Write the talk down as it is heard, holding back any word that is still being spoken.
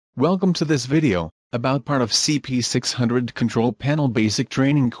Welcome to this video, about part of CP600 Control Panel Basic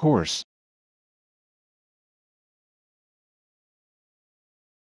Training course.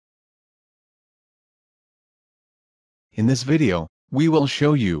 In this video, we will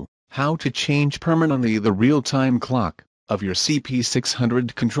show you how to change permanently the real-time clock of your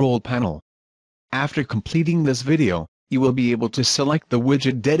CP600 control panel. After completing this video, you will be able to select the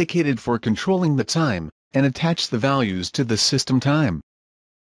widget dedicated for controlling the time, and attach the values to the system time.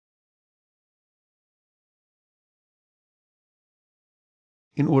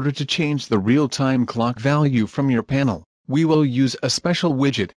 In order to change the real-time clock value from your panel, we will use a special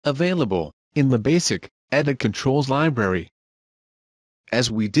widget available in the Basic Edit Controls library.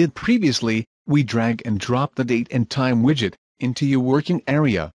 As we did previously, we drag and drop the date and time widget into your working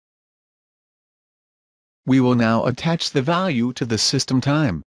area. We will now attach the value to the system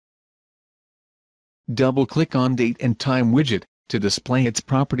time. Double-click on Date and Time widget to display its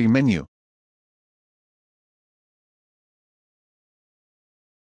property menu.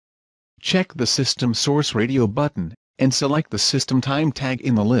 Check the System Source Radio button, and select the System Time tag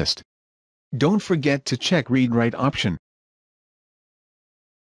in the list. Don't forget to check Read-Write option.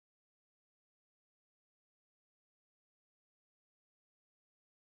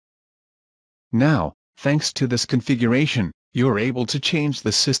 Now, thanks to this configuration, you're able to change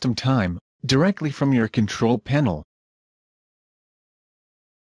the system time directly from your control panel.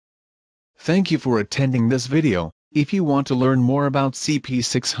 Thank you for attending this video. If you want to learn more about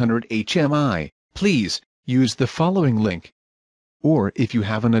CP600 HMI, please use the following link. Or if you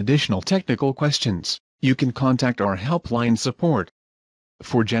have an additional technical questions, you can contact our helpline support.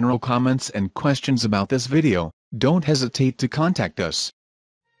 For general comments and questions about this video, don't hesitate to contact us.